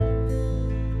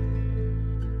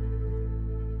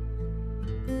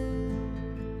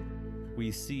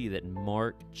we see that in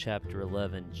Mark chapter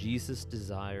 11, Jesus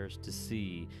desires to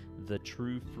see the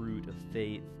true fruit of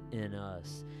faith in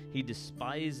us. He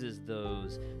despises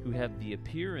those who have the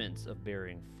appearance of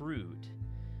bearing fruit,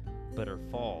 but are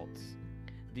false.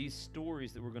 These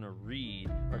stories that we're going to read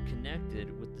are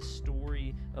connected with the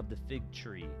story of the fig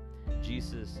tree.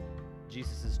 Jesus'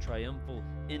 triumphal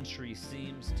entry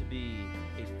seems to be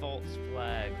a false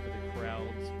flag for the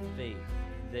crowd's faith.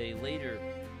 They later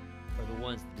are the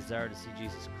ones that desire to see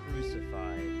Jesus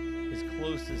crucified. His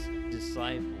closest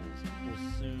disciples will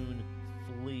soon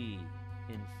flee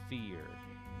in fear.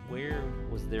 Where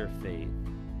was their faith?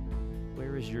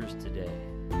 Where is yours today?